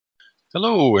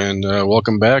Hello, and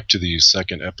welcome back to the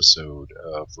second episode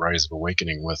of Rise of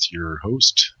Awakening with your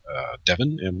host,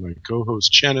 Devin, and my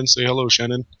co-host, Shannon. Say hello,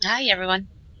 Shannon. Hi, everyone.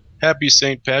 Happy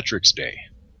St. Patrick's Day.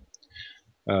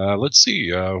 Let's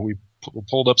see, we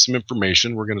pulled up some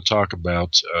information. We're going to talk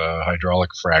about hydraulic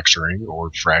fracturing,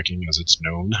 or fracking as it's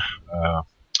known. I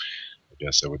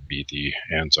guess that would be the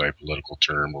anti-political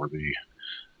term, or the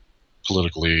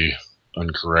politically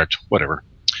incorrect, whatever.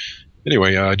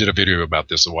 Anyway, I did a video about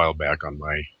this a while back on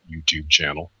my YouTube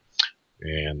channel,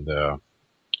 and the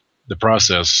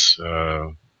process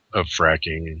of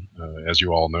fracking, as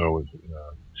you all know,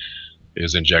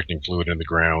 is injecting fluid in the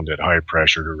ground at high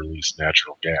pressure to release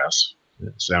natural gas.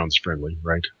 It sounds friendly,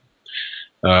 right?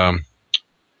 The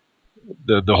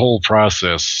whole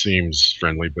process seems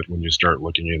friendly, but when you start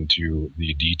looking into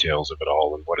the details of it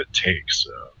all and what it takes,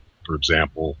 for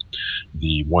example,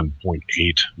 the 1.8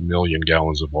 million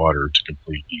gallons of water to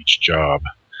complete each job,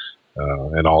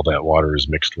 and all that water is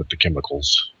mixed with the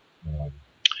chemicals.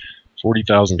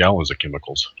 40,000 gallons of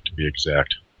chemicals, to be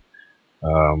exact.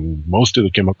 Most of the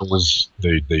chemicals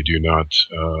they do not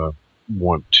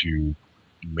want to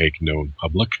make known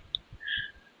public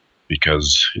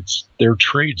because it's their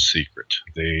trade secret.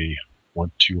 They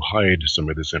want to hide some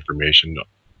of this information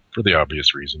for the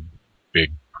obvious reason,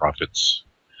 big profits.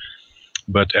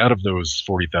 But out of those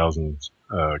 40,000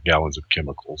 gallons of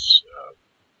chemicals,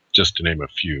 just to name a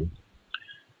few,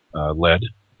 lead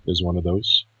is one of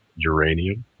those,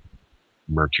 uranium,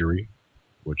 mercury,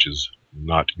 which is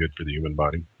not good for the human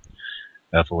body,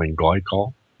 ethylene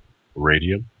glycol,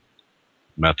 radium,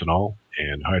 methanol,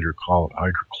 and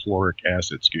hydrochloric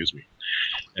acid,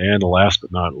 and last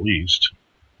but not least,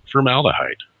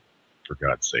 formaldehyde, for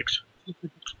God's sakes.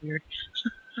 Weird.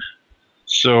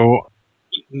 So,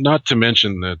 not to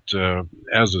mention that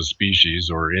as a species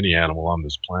or any animal on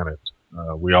this planet,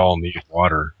 we all need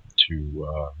water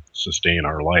to sustain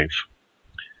our life.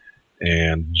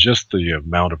 And just the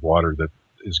amount of water that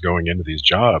is going into these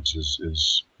jobs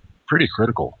is pretty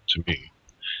critical to me.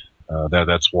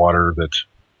 That's water that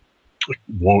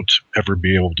won't ever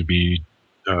be able to be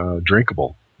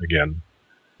drinkable again.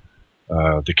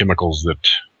 The chemicals that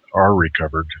are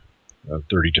recovered,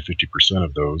 30 to 50%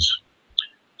 of those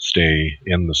stay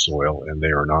in the soil, and they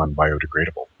are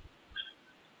non-biodegradable.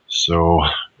 So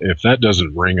if that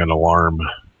doesn't ring an alarm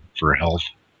for health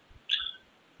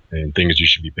and things you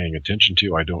should be paying attention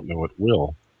to, I don't know what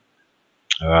will.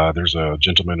 There's a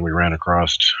gentleman we ran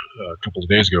across a couple of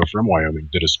days ago from Wyoming,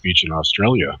 did a speech in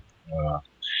Australia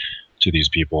to these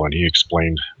people, and he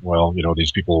explained, well,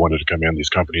 these people wanted to come in,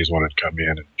 these companies wanted to come in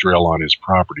and drill on his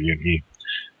property, and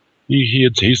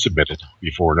he submitted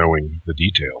before knowing the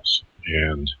details,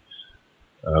 and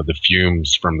the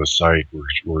fumes from the site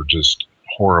were just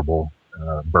horrible,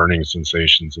 burning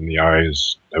sensations in the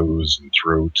eyes, nose, and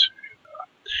throat.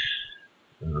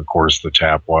 And of course, the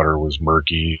tap water was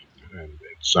murky, and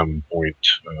at some point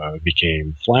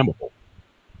became flammable.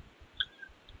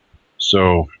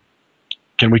 So,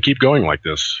 can we keep going like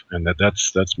this? And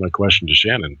that's my question to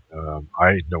Shannon.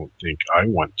 I don't think I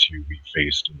want to be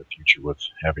faced in the future with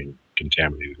having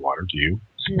contaminated water. Do you?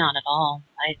 Not at all.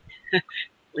 I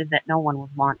believe that no one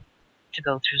would want to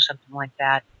go through something like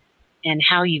that. And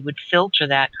how you would filter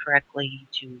that correctly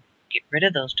to get rid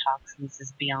of those toxins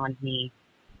is beyond me.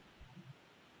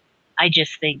 I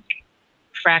just think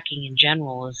fracking in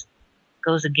general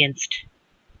goes against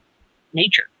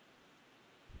nature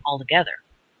altogether.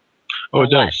 Oh, it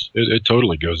does. It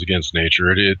totally goes against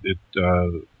nature. It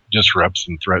disrupts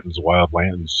and threatens wild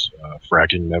lands.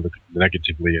 Fracking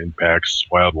negatively impacts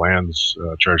wild lands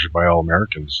treasured by all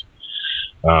Americans.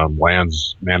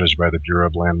 Lands managed by the Bureau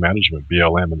of Land Management,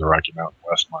 BLM, in the Rocky Mountain,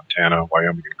 West Montana,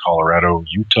 Wyoming, and Colorado,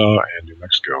 Utah, and New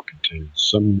Mexico contain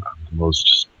some of the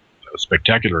most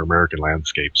spectacular American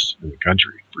landscapes in the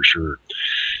country, for sure.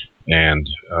 And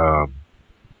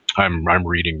I'm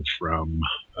reading from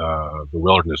the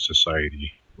Wilderness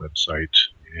Society website,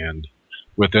 and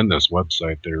within this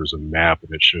website there's a map,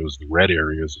 and it shows the red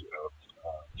areas of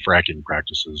fracking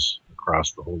practices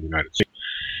across the whole United States,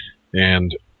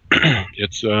 and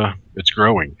it's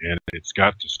growing, and it's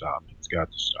got to stop. It's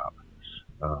got to stop.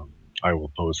 I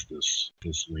will post this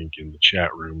link in the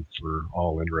chat room for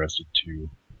all interested to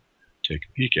take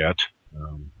a peek at,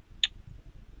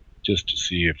 just to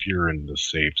see if you're in the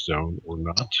safe zone or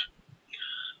not.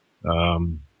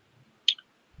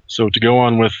 So to go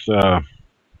on with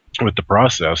the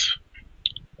process,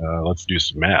 let's do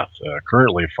some math.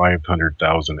 Currently,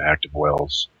 500,000 active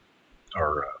wells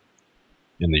are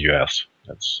in the U.S.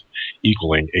 That's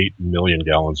equaling 8 million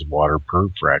gallons of water per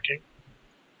fracking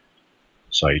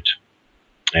site.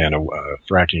 And a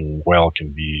fracking well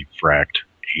can be fracked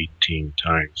 18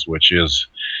 times, which is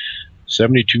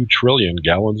 72 trillion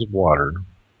gallons of water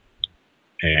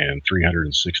and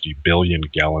 360 billion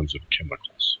gallons of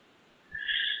chemicals.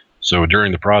 So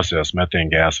during the process, methane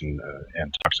gas and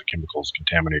toxic chemicals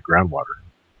contaminate groundwater.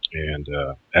 And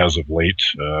as of late,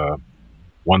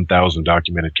 1,000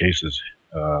 documented cases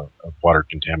of water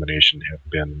contamination have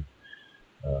been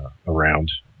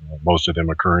around, most of them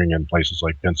occurring in places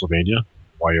like Pennsylvania,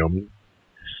 Wyoming,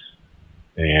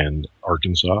 and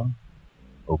Arkansas,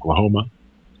 Oklahoma,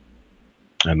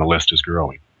 and the list is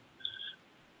growing.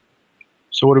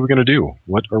 So what are we going to do?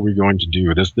 What are we going to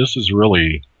do? This is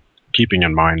really keeping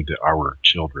in mind our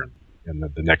children and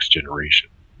the next generation.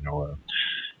 You know,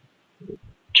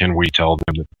 can we tell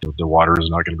them that the water is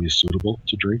not going to be suitable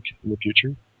to drink in the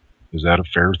future? Is that a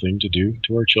fair thing to do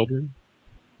to our children?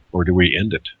 Or do we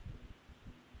end it?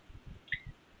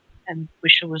 And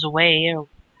wish there was a way, or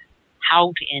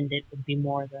how to end it would be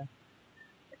more the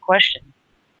question.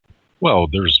 Well,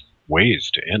 there's ways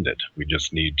to end it. We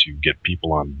just need to get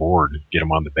people on board, get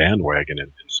them on the bandwagon,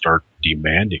 and start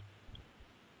demanding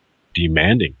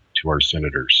to our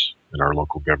senators and our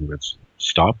local governments,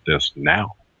 stop this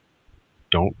now.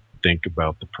 Don't think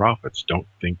about the profits. Don't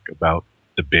think about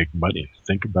the big money.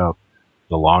 Think about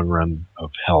the long run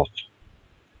of health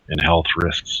and health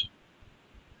risks.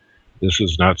 This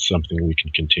is not something we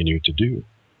can continue to do.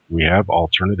 We have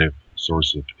alternative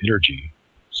sources of energy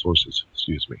sources,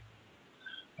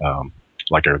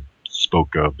 like I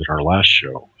spoke of in our last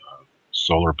show.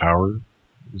 Solar power.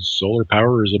 Solar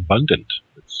power is abundant.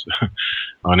 It's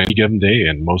on any given day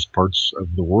in most parts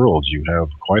of the world, you have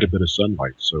quite a bit of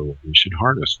sunlight, so we should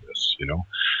harness this.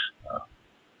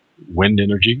 Wind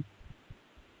energy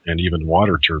and even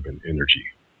water turbine energy.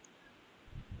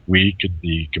 We could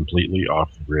be completely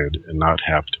off the grid and not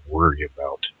have to worry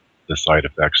about the side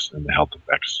effects and the health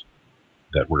effects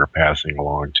that we're passing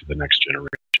along to the next generation.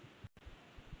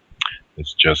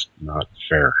 It's just not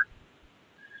fair.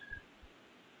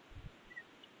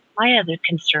 My other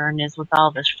concern is with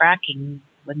all this fracking,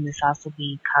 wouldn't this also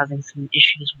be causing some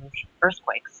issues with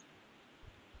earthquakes,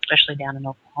 especially down in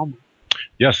Oklahoma?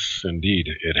 Yes, indeed.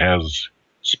 It has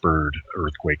spurred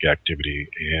earthquake activity,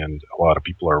 and a lot of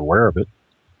people are aware of it.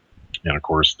 And of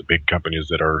course, the big companies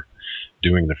that are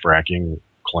doing the fracking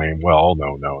claim, well,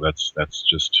 no, that's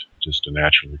just a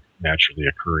naturally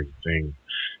occurring thing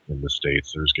in the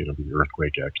States. There's going to be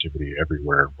earthquake activity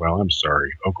everywhere. Well, I'm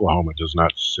sorry, Oklahoma does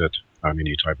not sit on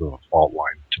any type of a fault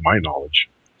line, to my knowledge.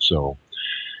 So,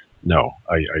 no,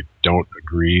 I don't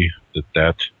agree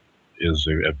that is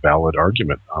a valid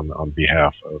argument on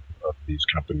behalf of these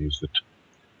companies that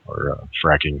are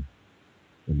fracking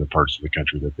in the parts of the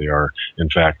country that they are. In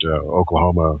fact,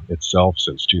 Oklahoma itself,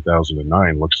 since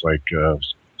 2009, looks like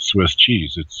Swiss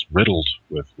cheese. It's riddled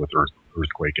with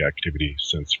earthquake activity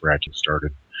since fracking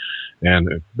started.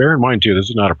 And bear in mind, too, this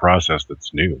is not a process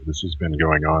that's new. This has been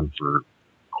going on for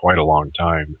quite a long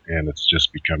time, and it's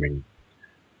just becoming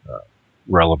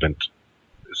relevant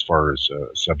as far as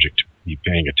a subject to be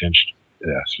paying attention.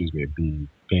 Be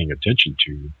paying attention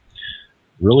to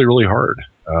really, really hard.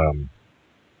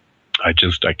 I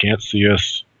can't see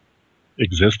us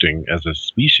existing as a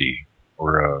species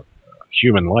or a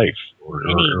human life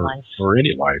or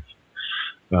any life.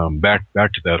 Back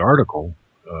to that article.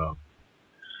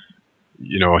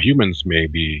 Humans may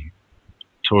be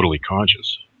totally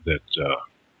conscious that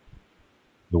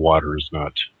the water is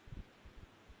not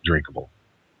drinkable,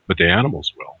 but the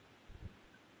animals will.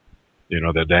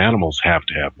 That the animals have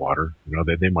to have water.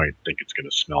 They might think it's going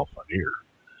to smell funny or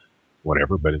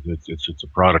whatever, but it's a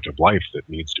product of life that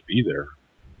needs to be there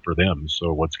for them.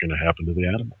 So what's going to happen to the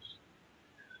animals?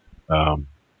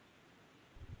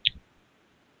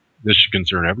 This should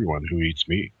concern everyone who eats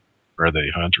meat, whether they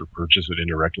hunt or purchase it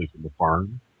indirectly from the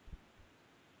farm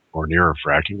or near a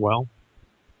fracking well.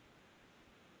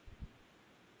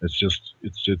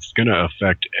 It's going to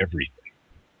affect everything,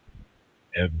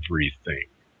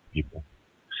 people.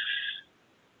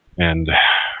 And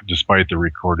despite the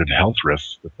recorded health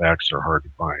risks, the facts are hard to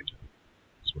find.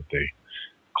 That's what they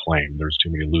claim. There's too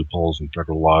many loopholes in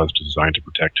federal laws designed to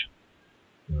protect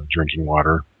drinking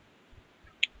water,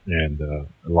 and a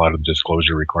lot of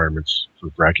disclosure requirements for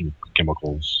fracking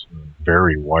chemicals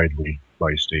vary widely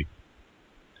by state.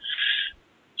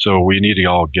 So we need to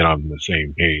all get on the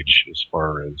same page as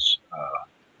far as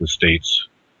the state's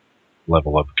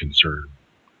level of concern.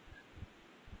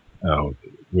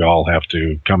 We all have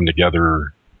to come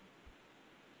together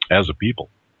as a people,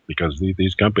 because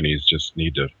these companies just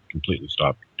need to completely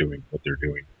stop doing what they're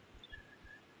doing.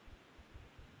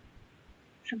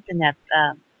 Something that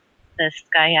this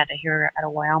guy out of here, out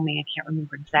of Wyoming. I can't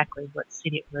remember exactly what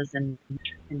city it was in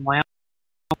Wyoming.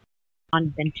 John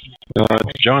Benton.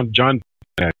 John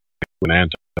went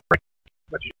anti,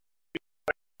 but he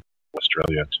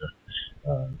Australia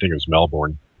to I think it was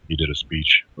Melbourne. He did a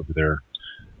speech over there.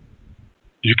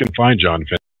 You can find John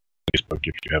Fenn on Facebook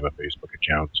if you have a Facebook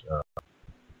account.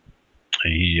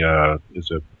 He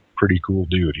is a pretty cool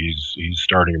dude. He's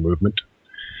starting a movement,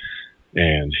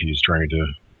 and he's trying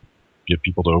to get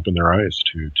people to open their eyes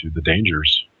to the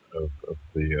dangers of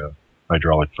the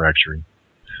hydraulic fracturing.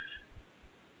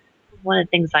 One of the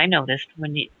things I noticed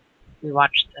when we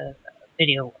watched the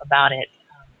video about it,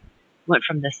 went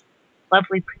from this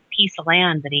lovely piece of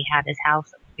land that he had his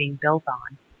house that was being built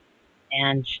on,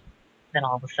 and then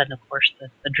all of a sudden, of course,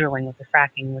 the drilling with the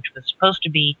fracking, which was supposed to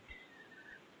be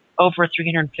over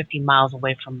 350 miles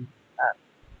away from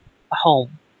a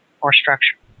home or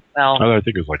structure. Well, I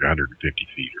think it was like 150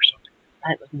 feet or something.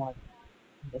 It was more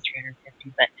than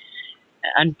 350, but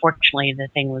unfortunately, the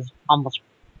thing was almost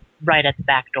right at the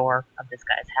back door of this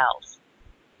guy's house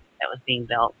that was being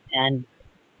built, and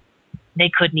they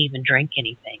couldn't even drink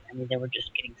anything. I mean, they were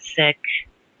just getting sick,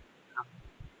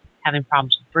 having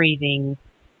problems with breathing.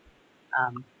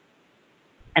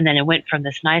 And then it went from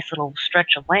this nice little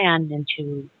stretch of land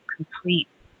into complete,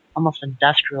 almost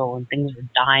industrial, and things were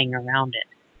dying around it.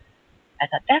 I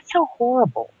thought, that's so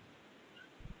horrible.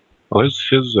 Well,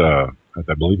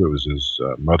 I believe it was his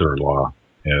mother-in-law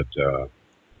had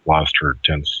lost her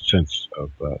sense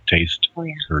of taste,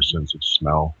 her sense of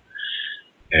smell,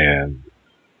 and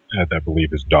I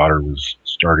believe his daughter was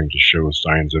starting to show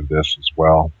signs of this as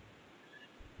well.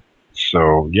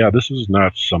 So, yeah, this is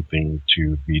not something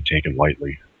to be taken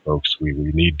lightly, folks. We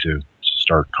need to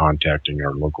start contacting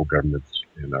our local governments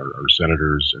and our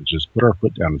senators and just put our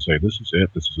foot down and say, this is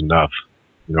it, this is enough.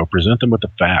 You know, present them with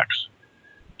the facts.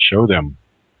 Show them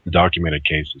the documented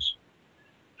cases.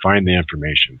 Find the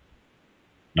information.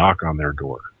 Knock on their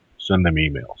door. Send them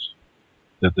emails.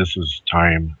 That this is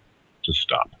time to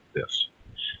stop this.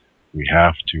 We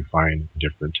have to find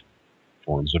different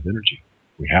forms of energy.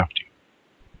 We have to.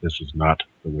 This is not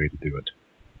the way to do it.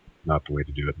 Not the way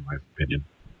to do it, in my opinion.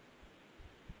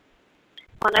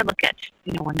 When I look at,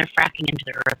 when they're fracking into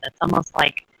the earth, it's almost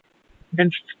like them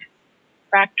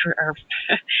I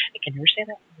can never say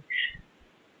that.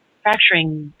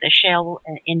 Fracturing the shell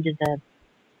into the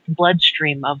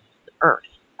bloodstream of the earth,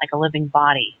 like a living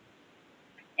body.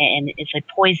 And it's like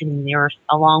poisoning the earth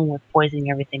along with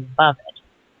poisoning everything above it.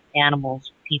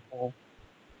 Animals, people,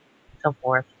 so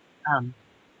forth.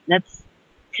 That's,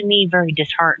 to me, very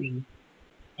disheartening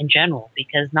in general,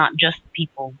 because not just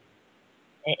people,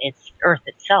 it's Earth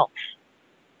itself.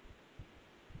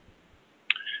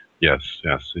 Yes,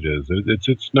 it is.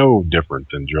 It's no different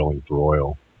than drilling for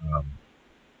oil.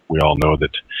 We all know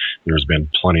that there's been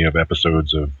plenty of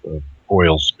episodes of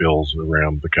oil spills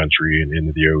around the country and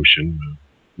into the ocean.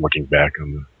 Looking back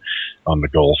on the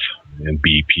Gulf and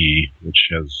BP, which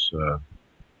has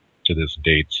to this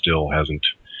date still hasn't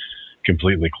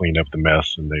completely cleaned up the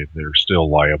mess, and they're still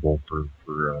liable for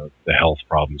the health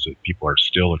problems that people are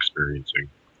still experiencing.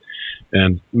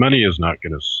 And money is not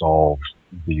going to solve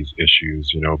these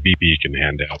issues. BP can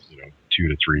hand out $2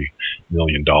 to $3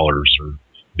 million or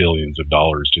billions of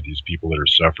dollars to these people that are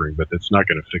suffering, but it's not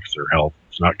going to fix their health.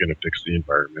 It's not going to fix the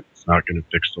environment. It's not going to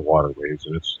fix the waterways,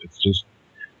 and it's just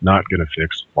not going to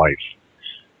fix life.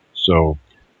 So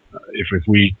if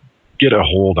we get a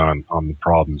hold on the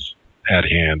problems at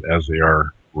hand as they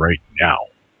are right now,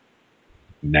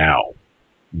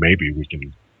 maybe we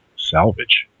can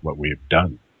salvage what we have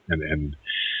done and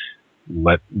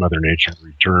let Mother Nature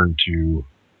return to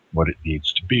what it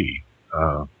needs to be.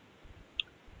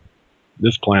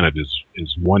 This planet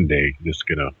is one day just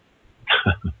gonna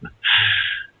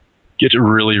get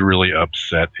really, really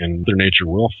upset, and Mother Nature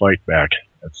will fight back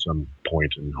at some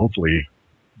point, and hopefully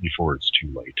before it's too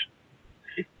late.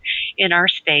 In our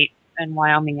state, in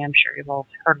Wyoming, I'm sure you've all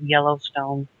heard of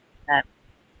Yellowstone, that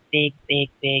big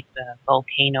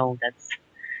volcano that's,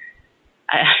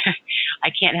 I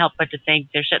can't help but to think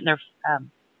they're sitting there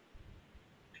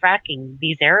fracking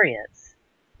these areas.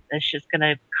 That's just going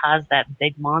to cause that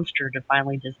big monster to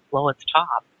finally just blow its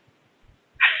top.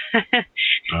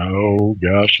 Oh,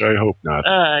 gosh, I hope not.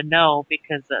 No,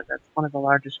 because that's one of the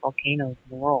largest volcanoes in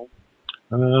the world.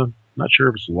 Not sure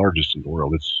if it's the largest in the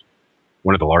world. It's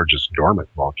one of the largest dormant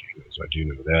volcanoes. I do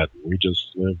know that. We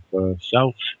just live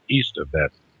southeast of that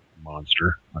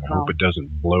monster. I hope it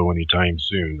doesn't blow anytime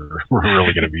soon, or we're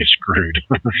really going to be screwed.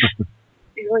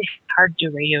 It's really hard to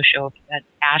do a radio show if you got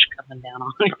ash coming down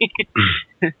on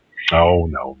it. Oh,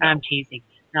 no. I'm teasing.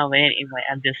 No, but anyway,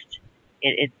 I'm just,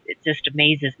 It just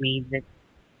amazes me that,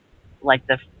 like,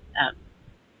 the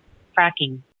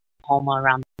fracking Oklahoma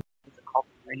around, what's it called,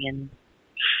 Meridian.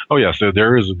 Oh yeah, so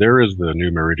there is the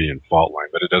New Meridian fault line,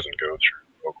 but it doesn't go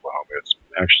through Oklahoma. It's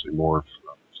actually more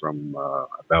from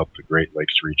about the Great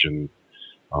Lakes region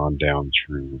on down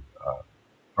through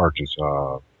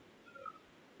Arkansas,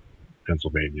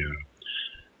 Pennsylvania,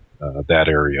 that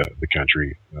area of the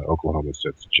country. Oklahoma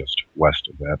sits just west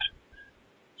of that.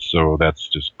 So that's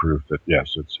just proof that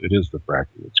yes, it is the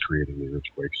fracking that's creating the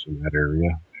earthquakes in that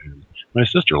area. And my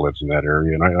sister lives in that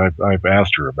area, and I've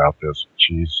asked her about this.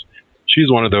 She's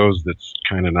one of those that's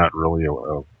kind of not really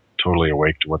totally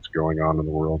awake to what's going on in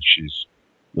the world. She's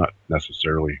not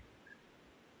necessarily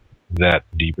that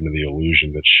deep into the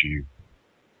illusion that she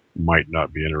might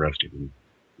not be interested in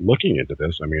looking into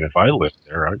this. I mean, if I lived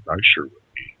there, I sure would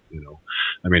be.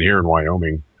 I mean, here in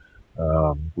Wyoming,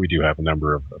 we do have a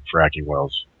number of fracking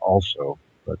wells also,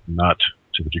 but not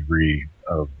to the degree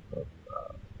of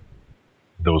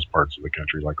those parts of the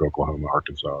country like Oklahoma,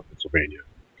 Arkansas, Pennsylvania.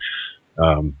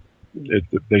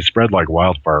 They spread like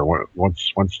wildfire.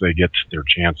 Once they get their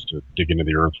chance to dig into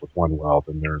the earth with one well,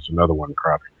 then there's another one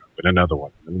cropping up, and another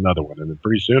one, and another one, and then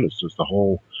pretty soon it's just the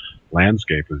whole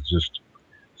landscape is just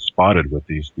spotted with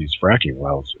these fracking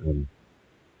wells, and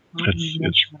it's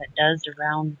what it does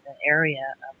around the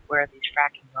area of where these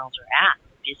fracking wells are at.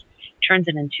 It just turns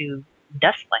it into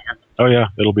dust land. Oh yeah,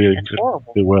 it's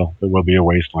horrible. It will be a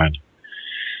wasteland.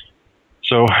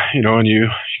 So, and you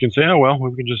can say, oh well,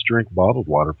 we can just drink bottled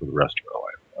water for the rest of our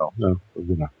life. Well, no,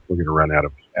 we're gonna run out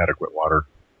of adequate water.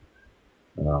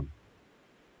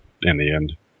 In the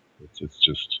end,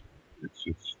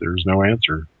 there's no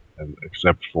answer,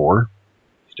 except for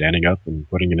standing up and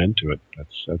putting an end to it.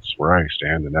 That's where I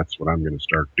stand, and that's what I'm going to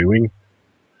start doing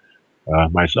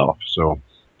myself. So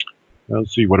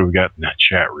let's see, what do we got in that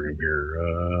chat room here?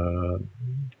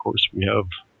 Of course, we have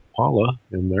Paula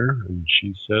in there, and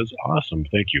she says, awesome.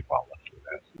 Thank you, Paula, for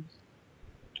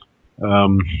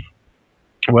that.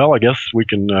 Well, I guess we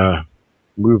can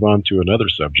move on to another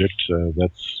subject.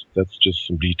 That's just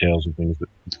some details and things that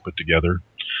we put together.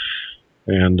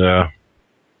 And,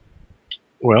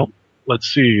 well, let's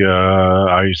see.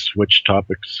 I switch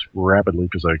topics rapidly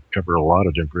because I cover a lot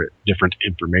of different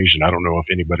information. I don't know if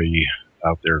anybody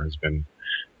out there has been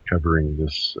covering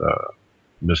this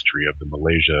mystery of the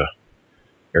Malaysia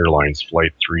Airlines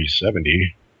Flight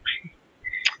 370,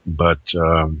 but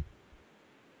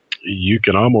you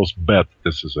can almost bet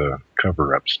this is a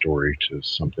cover-up story to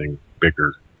something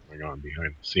bigger going on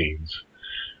behind the scenes.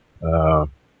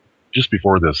 Just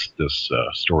before this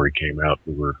story came out,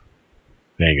 we were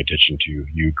paying attention to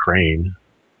Ukraine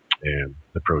and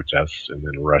the protests, and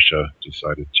then Russia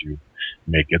decided to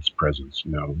make its presence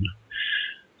known.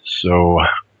 So,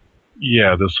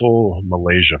 yeah, this whole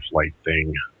Malaysia flight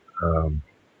thing.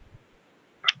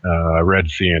 I read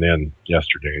CNN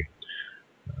yesterday.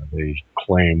 They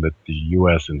claim that the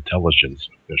U.S. intelligence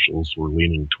officials were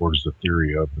leaning towards the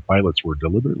theory of the pilots were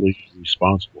deliberately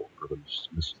responsible for the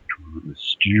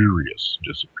mysterious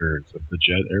disappearance of the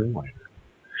jet airliner.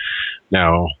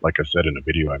 Now, like I said in a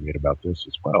video I made about this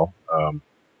as well,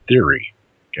 theory.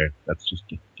 Okay, that's just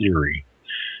a theory.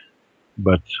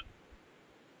 But,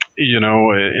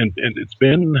 and it's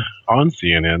been on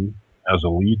CNN as a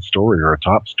lead story or a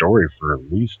top story for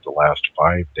at least the last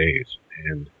 5 days.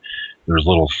 And there's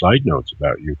little side notes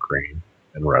about Ukraine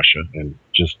and Russia. And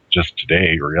just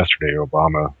today or yesterday,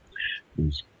 Obama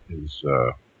is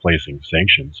placing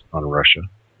sanctions on Russia.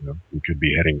 We could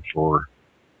be heading for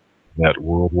that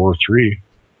World War III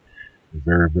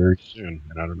very, very soon.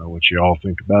 And I don't know what you all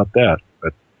think about that,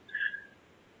 but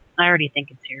I already think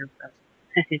it's here, but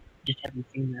just haven't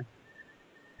seen this.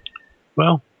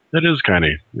 Well, that is kind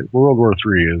of, World War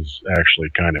III is actually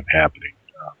kind of happening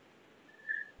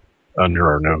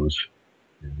under our nose.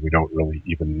 We don't really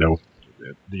even know.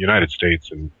 The United States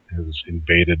has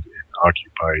invaded and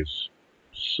occupies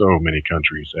so many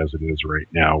countries as it is right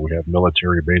now. We have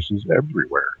military bases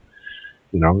everywhere.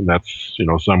 And that's,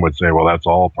 some would say, well, that's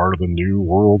all part of the new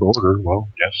world order. Well,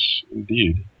 yes,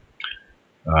 indeed.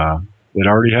 It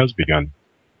already has begun.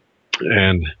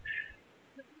 And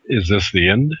is this the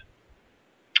end?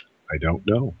 I don't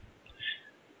know.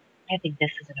 I think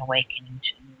this is an awakening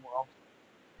to the new world.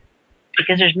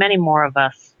 Because there's many more of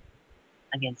us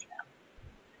against them.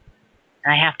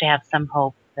 And I have to have some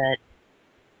hope that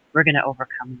we're going to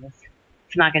overcome this.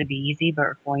 It's not going to be easy, but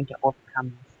we're going to overcome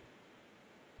this.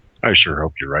 I sure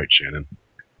hope you're right, Shannon.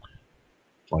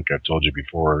 Like I've told you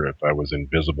before, if I was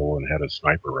invisible and had a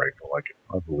sniper rifle, I could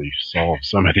probably solve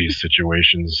some of these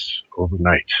situations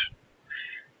overnight.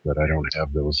 But I don't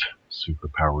have those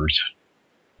superpowers.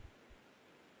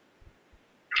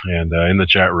 And in the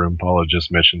chat room, Paula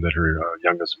just mentioned that her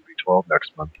youngest will be 12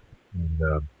 next month,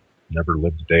 and never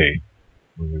lived a day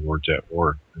when we weren't at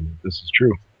war. And this is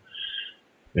true.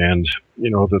 And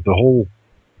the whole.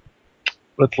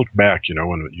 Let's look back.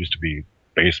 When it used to be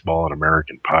baseball and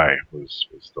American Pie was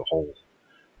the whole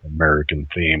American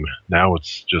theme. Now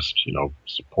it's just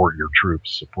support your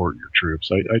troops, support your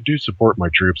troops. I do support my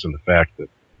troops in the fact that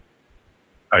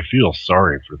I feel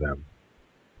sorry for them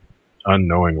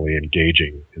unknowingly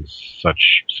engaging in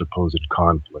such supposed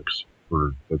conflicts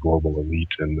for the global elite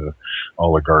and the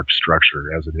oligarch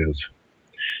structure as it is.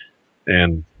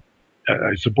 And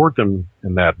I support them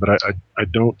in that, but I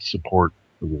don't support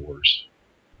the wars.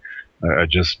 I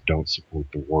just don't support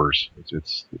the wars.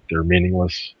 They're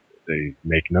meaningless. They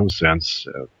make no sense.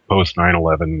 Post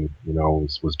 9/11,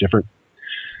 was different.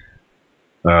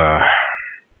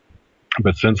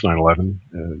 But since 9/11,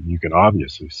 you can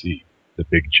obviously see the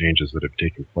big changes that have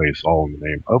taken place, all in the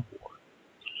name of war.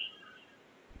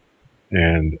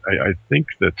 And I think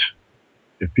that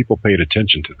if people paid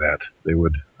attention to that, they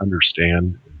would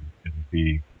understand and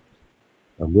be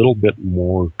a little bit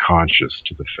more conscious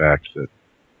to the fact that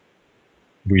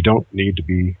we don't need to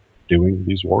be doing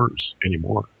these wars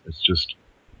anymore. It's just,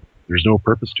 there's no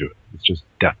purpose to it. It's just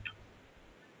death.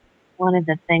 One of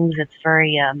the things that's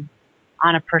very, on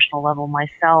a personal level,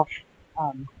 myself,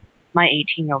 my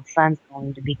 18-year-old son's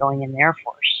going to be going in the Air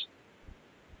Force.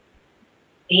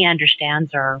 He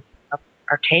understands our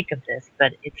take of this,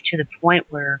 but it's to the point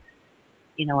where,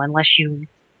 unless you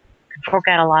can fork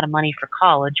out a lot of money for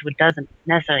college, which doesn't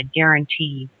necessarily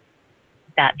guarantee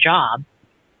that job,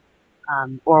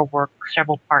 or work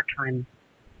several part-time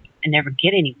and never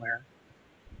get anywhere.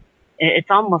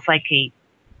 It's almost like a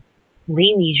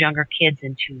lean these younger kids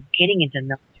into getting into the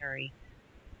military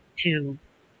to,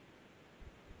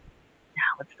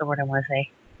 what's the word I want to say?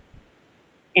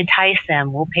 Entice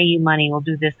them. We'll pay you money. We'll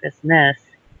do this, this, and this.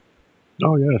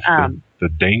 Oh, yes. The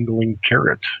dangling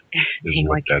carrot is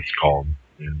what that's called.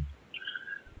 And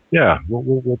yeah,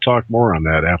 we'll talk more on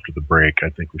that after the break. I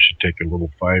think we should take a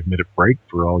little 5-minute break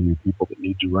for all you people that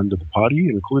need to run to the potty,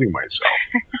 including myself.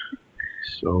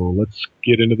 So let's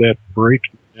get into that break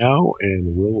now,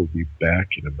 and we'll be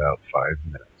back in about 5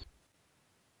 minutes.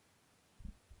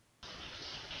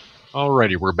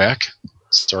 Alrighty, we're back.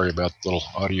 Sorry about the little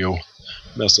audio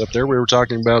mess up there. We were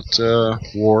talking about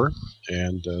war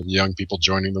and the young people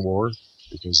joining the war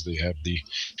because they have the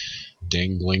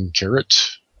dangling carrot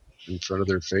in front of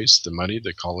their face, the money,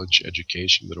 the college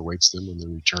education that awaits them when they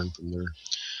return from their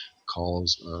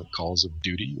calls of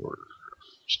duty or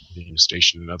being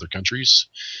stationed in other countries.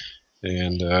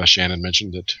 And Shannon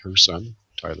mentioned that her son,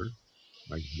 Tyler,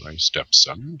 my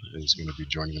stepson, is going to be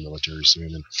joining the military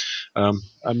soon. And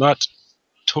I'm not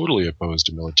totally opposed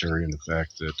to military in the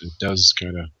fact that it does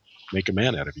kind of make a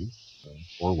man out of you,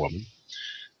 or a woman.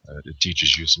 It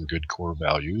teaches you some good core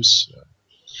values.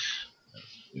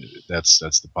 That's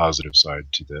the positive side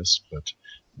to this. But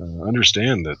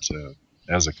understand that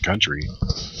as a country,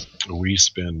 we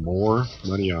spend more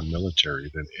money on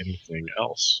military than anything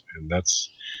else, and that's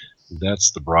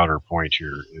the broader point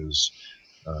here. Is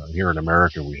here in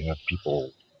America, we have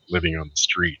people living on the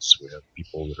streets. We have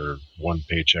people that are one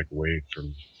paycheck away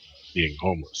from being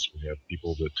homeless. We have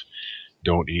people that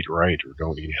don't eat right or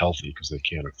don't eat healthy because they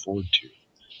can't afford to.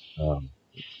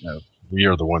 We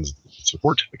are the ones that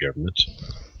support the government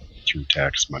through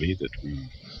tax money that we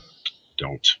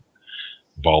don't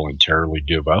voluntarily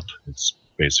give up. It's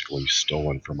basically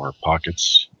stolen from our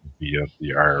pockets via the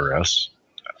IRS,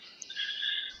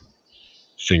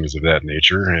 things of that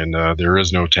nature. And there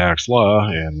is no tax law,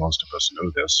 and most of us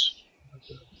know this.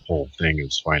 The whole thing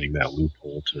is finding that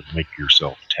loophole to make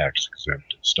yourself tax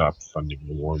exempt and stop funding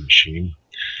the war machine.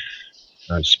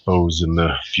 I suppose in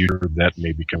the future that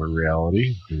may become a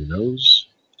reality. Who knows?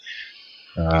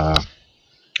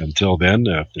 Until then,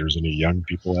 if there's any young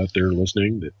people out there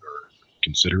listening that are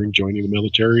considering joining the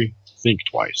military, think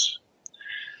twice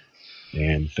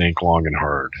and think long and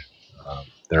hard.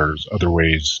 There's other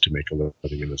ways to make a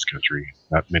living in this country.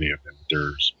 Not many of them.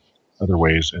 There's other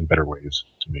ways and better ways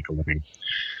to make a living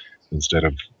instead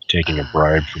of taking a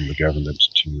bribe from the government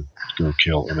to go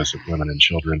kill innocent women and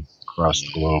children across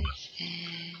the globe.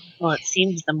 Well, it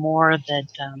seems the more that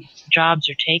jobs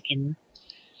are taken,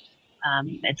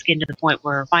 it's getting to the point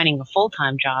where finding a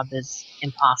full-time job is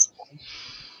impossible.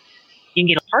 You can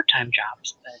get part-time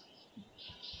jobs, but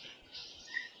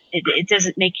it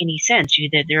doesn't make any sense.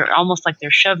 They're almost like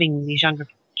they're shoving these younger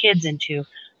kids into,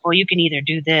 well, you can either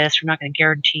do this. We're not going to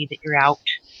guarantee that you're out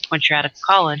once you're out of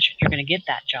college, you're going to get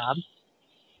that job.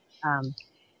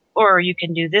 Or you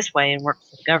can do this way and work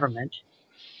for the government,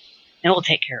 and we'll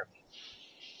take care of you.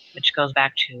 which goes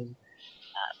back to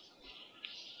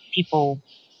people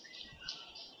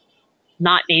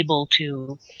not able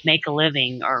to make a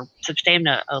living or sustain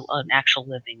an actual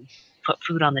living, put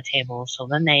food on the table. So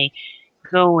then they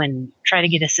go and try to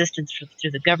get assistance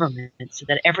through the government so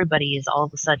that everybody is all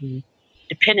of a sudden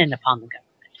dependent upon the government.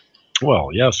 Well,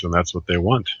 yes, and that's what they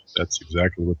want. That's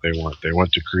exactly what they want. They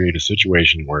want to create a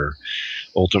situation where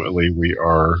ultimately we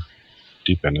are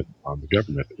dependent on the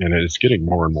government, and it's getting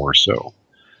more and more so.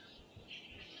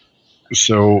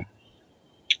 So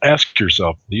ask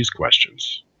yourself these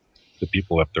questions. The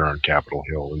people up there on Capitol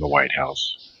Hill in the White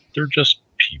House, they're just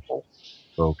people,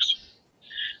 folks.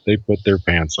 They put their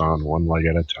pants on one leg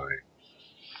at a time.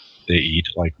 They eat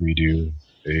like we do.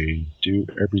 They do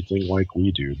everything like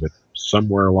we do, but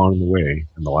somewhere along the way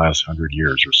in the last 100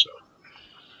 years or so,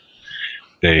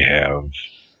 they have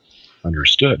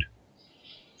understood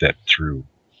that through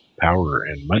power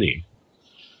and money,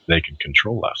 they can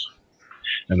control us.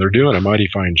 And they're doing a mighty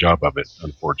fine job of it,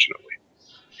 unfortunately.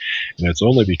 And it's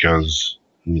only because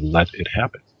we let it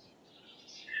happen.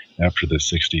 After the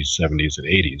 60s, 70s, and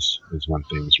 80s is when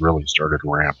things really started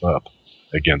to ramp up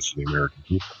against the American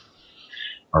people.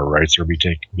 Our rights are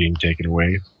being taken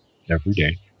away every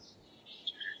day,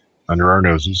 under our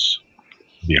noses,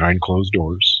 behind closed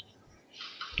doors.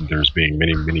 There's being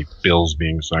many bills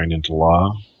being signed into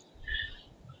law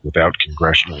without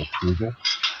congressional approval.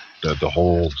 The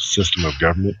whole system of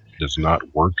government does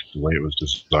not work the way it was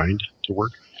designed to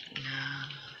work.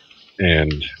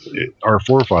 And our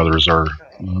forefathers are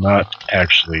not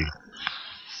actually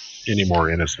any more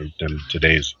innocent than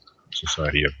today's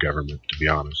society of government, to be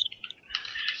honest.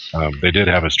 They did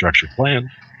have a structured plan,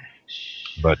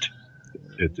 but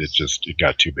it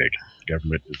got too big.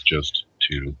 Government is just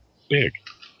too big.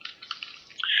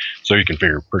 So you can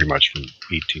figure pretty much from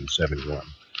 1871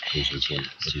 is when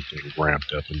everything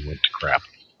ramped up and went to crap.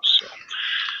 So.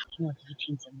 What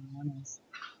 1871 is.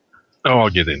 Oh, I'll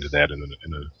get into that in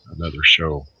another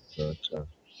show. But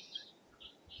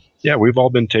yeah, we've all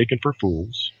been taken for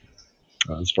fools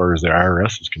as far as the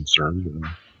IRS is concerned.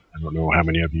 I don't know how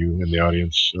many of you in the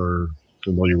audience are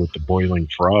familiar with the boiling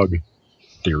frog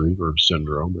theory or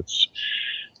syndrome. It's,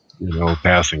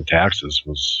 passing taxes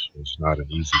was not an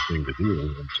easy thing to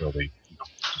do until they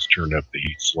just turned up the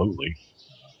heat slowly.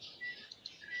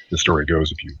 The story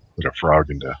goes, if you put a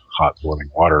frog into hot boiling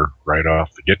water right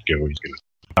off the get-go, he's going to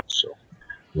stop. So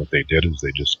what they did is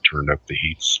they just turned up the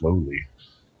heat slowly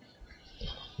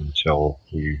until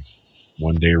we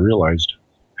one day realized,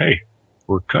 hey,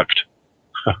 we're cooked.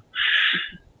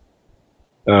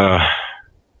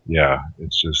 Yeah,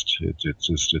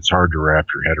 it's hard to wrap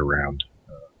your head around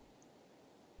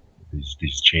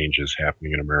these changes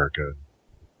happening in America,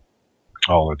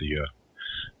 all of the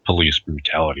police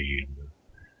brutality, and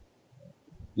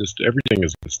just everything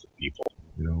is against the people.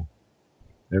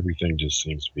 Everything just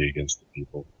seems to be against the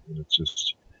people, and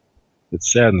it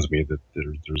saddens me that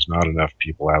there's not enough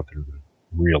people out there that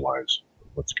realize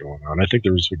what's going on. I think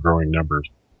there's a growing number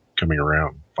coming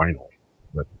around finally,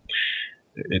 but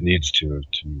it needs to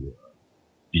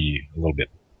be a little bit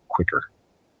quicker,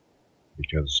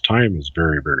 because time is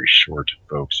very, very short,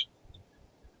 folks.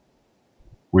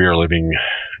 We are living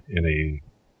in a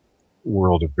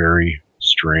world of very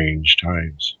strange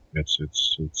times.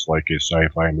 It's like a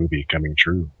sci-fi movie coming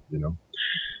true,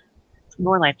 It's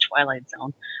more like Twilight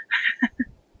Zone.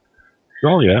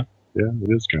 Oh yeah, it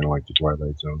is kind of like the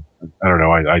Twilight Zone. I don't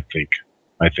know. I think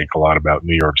a lot about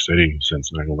New York City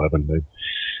since 9/11.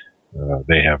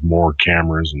 They have more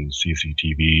cameras and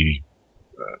CCTV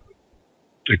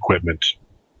equipment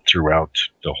throughout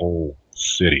the whole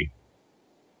city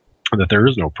that there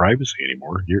is no privacy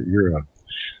anymore. You're a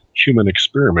human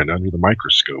experiment under the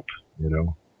microscope,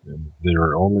 and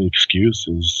their only excuse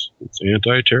is it's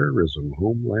anti-terrorism,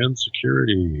 homeland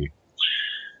security.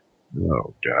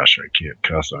 Oh gosh, I can't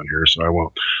cuss on here, so I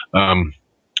won't.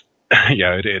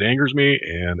 Yeah, it angers me,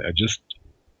 and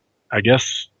I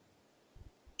guess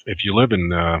if you live in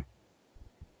the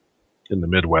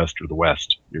Midwest or the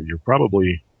West, you're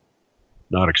probably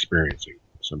not experiencing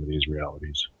some of these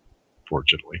realities.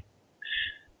 Fortunately,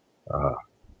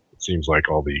 it seems like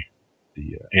all the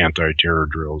anti-terror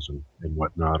drills and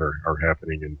whatnot are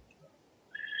happening in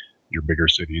your bigger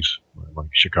cities like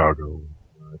Chicago.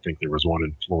 I think there was one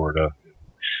in Florida.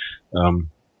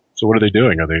 So what are they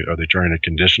doing? Are they trying to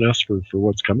condition us for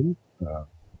what's coming?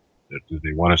 Do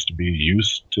they want us to be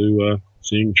used to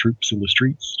seeing troops in the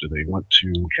streets? Do they want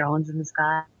to drones in the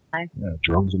sky? Yeah,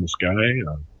 drones in the sky.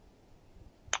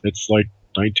 It's like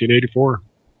 1984,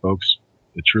 folks.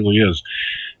 It truly is.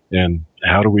 And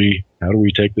how do we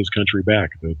take this country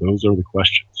back? Those are the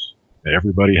questions.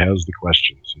 Everybody has the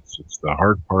questions. It's the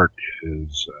hard part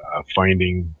is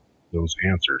finding those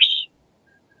answers.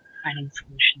 Finding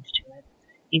solutions to it.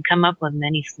 You can come up with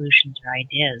many solutions or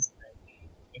ideas, but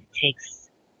it takes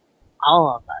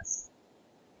all of us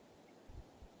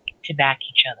to back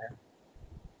each other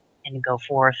and to go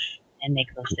forth and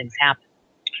make those things happen.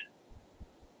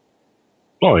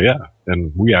 Oh yeah,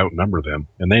 and we outnumber them,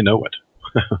 and they know it.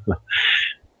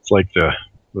 It's like what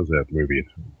was that movie,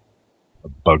 A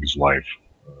Bug's Life?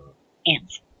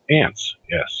 Ants. Ants,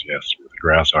 yes, yes. Where the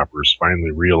grasshoppers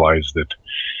finally realized that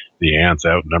the ants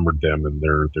outnumbered them, and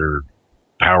their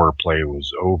power play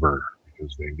was over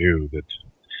because they knew that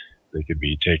they could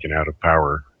be taken out of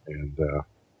power. And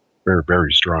very,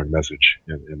 very strong message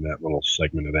in that little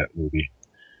segment of that movie.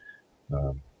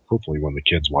 Hopefully, when the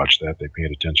kids watch that, they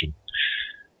paid attention.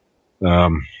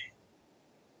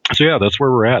 So yeah, that's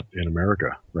where we're at in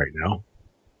America right now,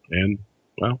 and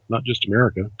well, not just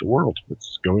America, the world.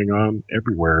 It's going on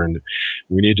everywhere, and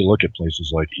we need to look at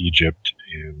places like Egypt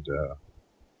and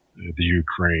the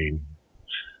Ukraine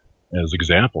as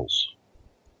examples.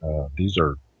 These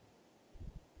are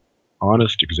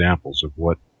honest examples of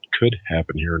what could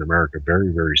happen here in America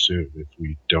very, very soon if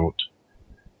we don't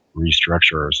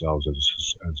restructure ourselves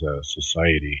as a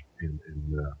society and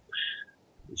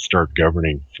start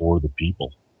governing for the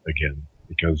people again,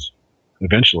 because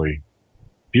eventually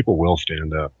people will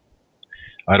stand up.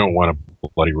 I don't want a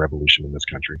bloody revolution in this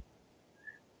country.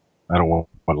 I don't want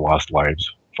lost lives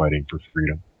fighting for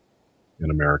freedom in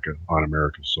America, on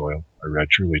American soil. I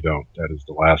truly don't. That is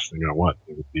the last thing I want.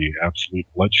 It would be absolute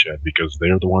bloodshed because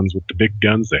they're the ones with the big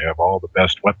guns. They have all the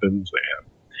best weapons. They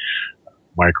have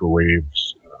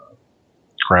microwaves,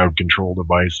 crowd control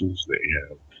devices.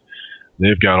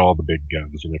 They've got all the big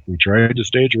guns. And if we tried to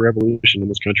stage a revolution in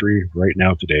this country right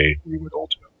now today, we would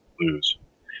ultimately lose.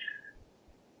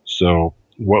 So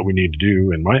what we need to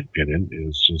do, in my opinion,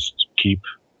 is just keep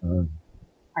our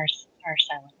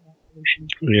silent revolution.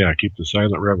 Yeah, keep the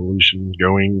silent revolution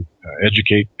going.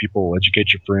 Educate people,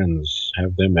 educate your friends,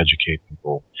 have them educate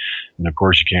people. And of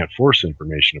course, you can't force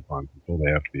information upon people.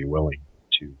 They have to be willing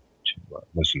to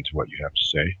listen to what you have to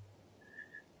say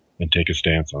and take a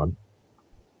stance on it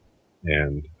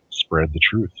and spread the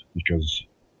truth, because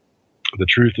the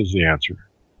truth is the answer.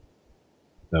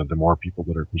 The more people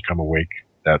that become awake,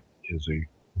 that is a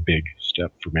big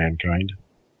step for mankind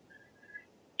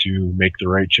to make the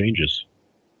right changes.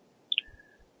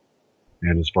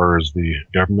 And as far as the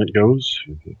government goes,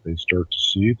 if they start to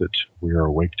see that we are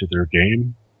awake to their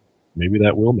game, maybe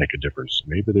that will make a difference.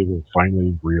 Maybe they will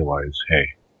finally realize, hey,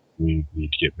 we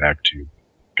need to get back to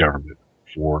government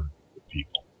for the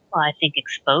people. Well, I think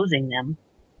exposing them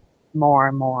more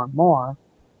and more and more,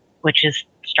 which is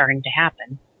starting to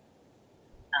happen,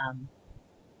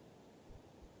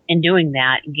 and doing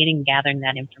that and gathering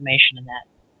that information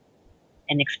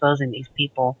and exposing these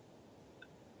people,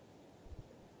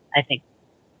 I think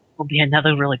will be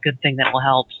another really good thing that will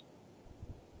help.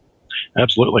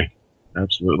 Absolutely.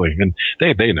 And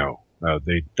they know.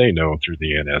 They know through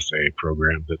the NSA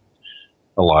program that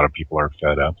a lot of people are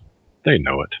fed up. They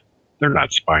know it. They're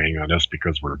not spying on us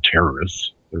because we're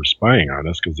terrorists. They're spying on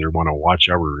us because they want to watch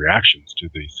our reactions to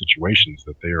the situations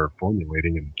that they are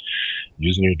formulating and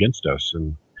using against us.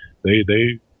 And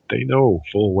they know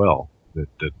full well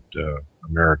that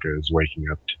America is waking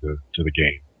up to the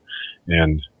game.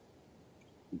 And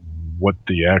what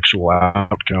the actual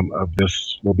outcome of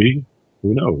this will be,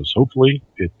 who knows? Hopefully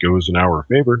it goes in our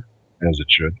favor, as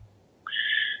it should.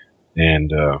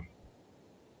 And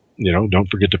don't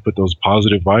forget to put those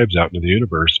positive vibes out into the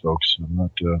universe, folks. I'm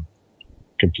not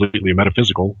completely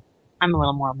metaphysical. I'm a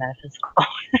little more metaphysical.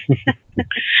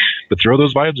 But throw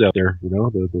those vibes out there.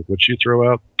 What you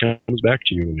throw out comes back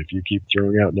to you. And if you keep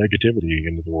throwing out negativity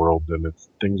into the world, then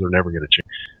things are never going to change.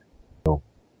 So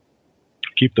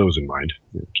keep those in mind.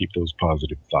 Keep those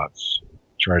positive thoughts.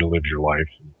 Try to live your life.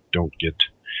 Don't get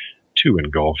too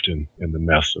engulfed in the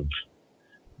mess of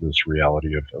this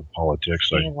reality of politics.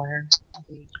 Stay aware.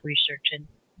 Researching.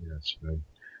 Yes,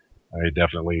 I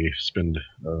definitely spend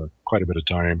quite a bit of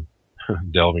time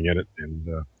delving in it,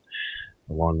 and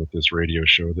along with this radio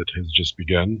show that has just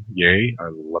begun. Yay, I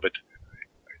love it.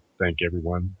 I thank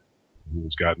everyone who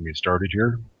has gotten me started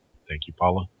here. Thank you,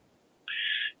 Paula,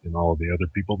 and all of the other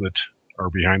people that are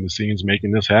behind the scenes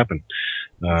making this happen.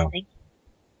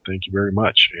 Thank you very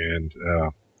much, and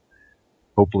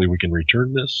hopefully we can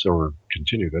return this or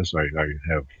continue this. I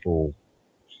have full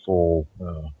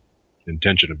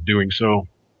intention of doing so,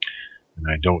 and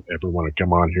I don't ever want to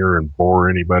come on here and bore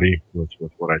anybody with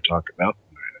what I talk about.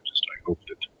 I hope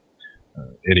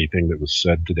that anything that was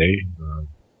said today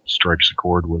strikes a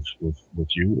chord with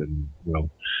you and will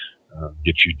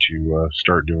get you to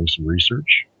start doing some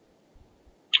research.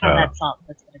 That's all.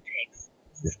 That's what it takes.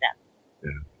 It's a step.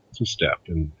 Yeah, it's a step.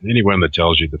 And anyone that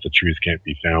tells you that the truth can't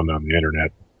be found on the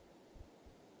internet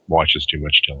watches too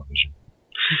much television.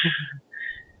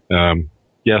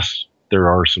 Yes, there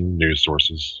are some news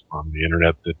sources on the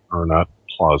internet that are not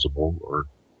plausible, or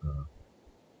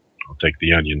I'll take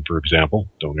The Onion, for example.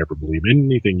 Don't ever believe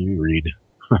anything you read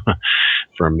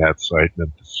from that site.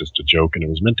 It's just a joke, and it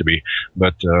was meant to be.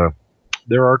 But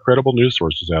there are credible news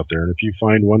sources out there, and if you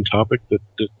find one topic that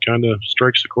kind of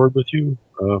strikes a chord with you,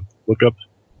 look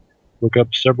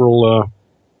up several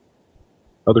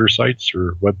other sites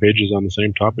or web pages on the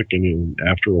same topic, and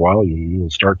after a while,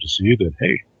 you'll start to see that,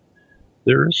 hey,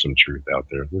 there is some truth out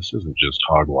there. This isn't just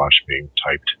hogwash being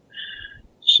typed.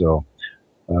 So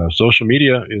social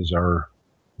media is our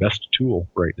best tool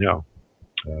right now.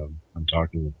 I'm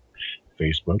talking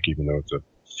Facebook, even though it's a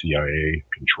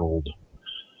CIA-controlled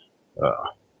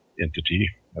entity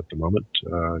at the moment.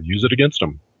 Use it against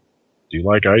them. Do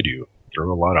like I do.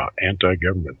 Throw a lot of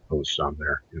anti-government posts on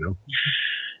there,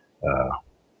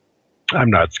 I'm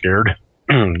not scared.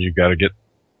 You've got to get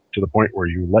to the point where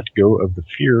you let go of the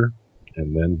fear,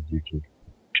 and then you can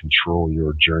control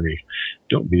your journey.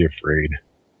 Don't be afraid.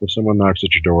 If someone knocks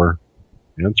at your door,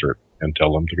 answer it and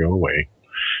tell them to go away.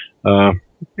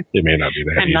 It may not be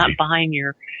that easy. I'm not buying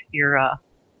your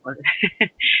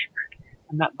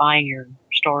I'm not buying your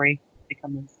story.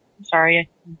 I'm sorry.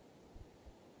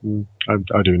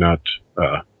 I do not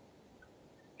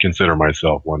consider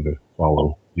myself one to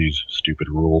follow these stupid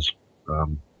rules.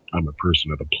 I'm a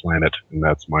person of the planet, and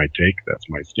that's my take. That's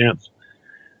my stance.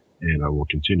 And I will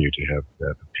continue to have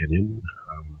that opinion.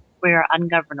 We are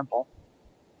ungovernable.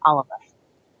 All of us.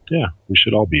 Yeah, we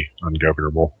should all be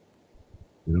ungovernable,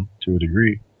 to a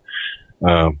degree.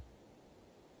 I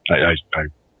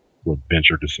would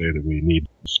venture to say that we need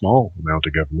a small amount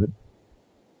of government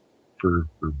for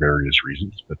various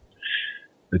reasons, but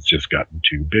it's just gotten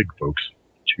too big, folks.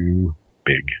 Too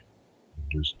big.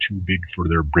 Just too big for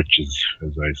their britches,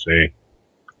 as I say.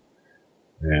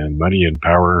 And money and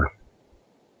power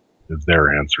is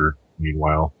their answer.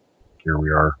 Meanwhile, here we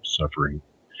are suffering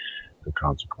the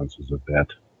consequences of that.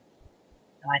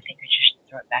 So I think we should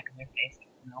throw it back in their face.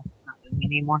 No, not doing it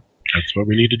anymore. That's what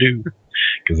we need to do.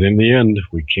 Because in the end,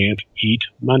 we can't eat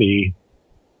money,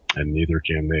 and neither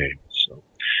can they.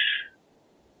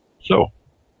 So,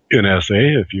 in SA,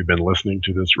 if you've been listening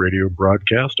to this radio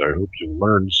broadcast, I hope you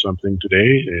learned something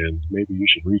today, and maybe you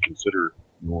should reconsider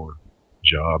your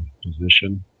job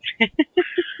position. Do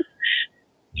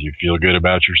you feel good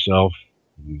about yourself?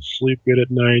 Do you sleep good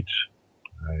at night?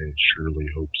 I surely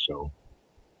hope so.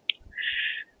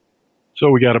 So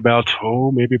we got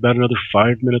maybe about another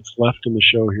 5 minutes left in the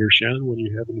show here. Shannon, will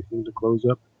you have anything to close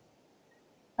up?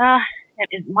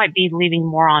 It might be leaving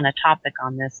more on a topic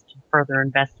on this to further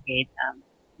investigate.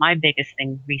 My biggest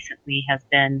thing recently has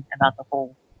been about the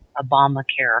whole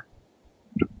Obamacare,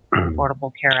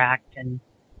 Affordable Care Act, and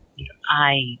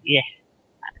yes.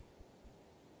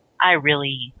 I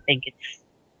really think it's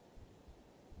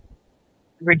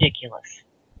ridiculous.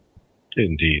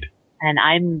 Indeed. And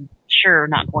I'm sure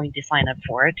not going to sign up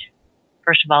for it.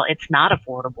 First of all, it's not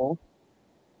affordable.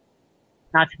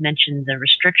 Not to mention the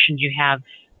restrictions you have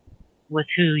with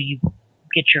who you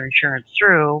get your insurance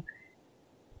through.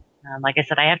 Like I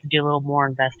said, I have to do a little more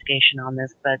investigation on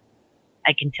this, but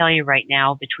I can tell you right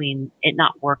now, between it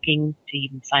not working to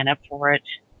even sign up for it,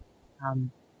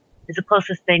 is the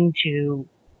closest thing to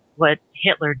what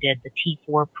Hitler did, the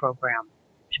T4 program,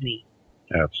 to me.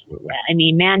 Absolutely. I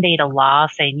mean, mandate a law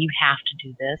saying you have to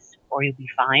do this or you'll be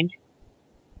fined.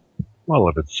 Well,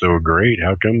 if it's so great,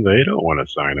 how come they don't want to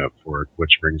sign up for it?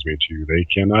 Which brings me to, they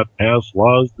cannot pass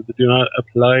laws that do not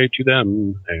apply to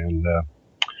them. And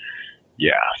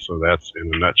yeah, so that's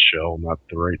in a nutshell not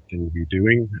the right thing to be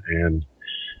doing. And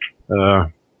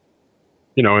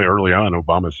early on,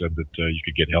 Obama said that you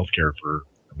could get health care for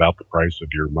about the price of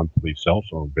your monthly cell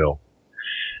phone bill.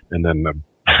 And then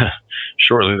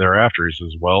shortly thereafter, he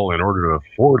says, well, in order to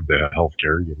afford the health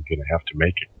care, you're going to have to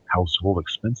make household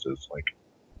expenses like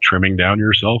trimming down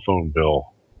your cell phone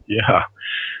bill. Yeah,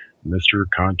 Mr.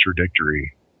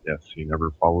 Contradictory. Yes, he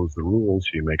never follows the rules.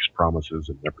 He makes promises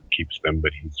and never keeps them,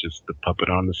 but he's just the puppet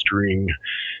on the string.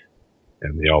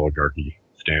 And the oligarchy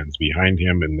stands behind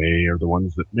him, and they are the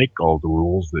ones that make all the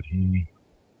rules that he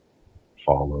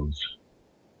follows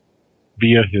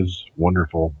via his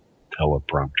wonderful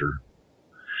teleprompter.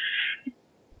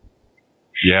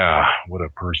 Yeah, what a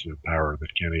person of power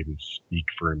that can't even speak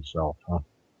for himself, huh?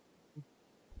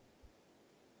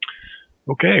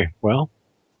 Okay, well,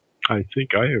 I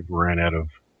think I have ran out of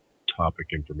topic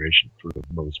information for the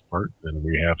most part, and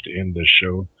we have to end this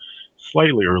show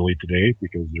slightly early today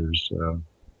because there's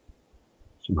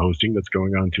some hosting that's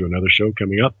going on to another show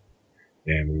coming up,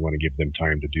 and we want to give them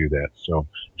time to do that. So,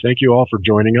 thank you all for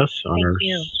joining us on Thank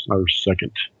you. our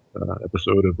second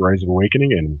episode of Rise of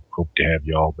Awakening, and hope to have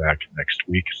you all back next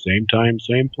week, same time,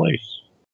 same place.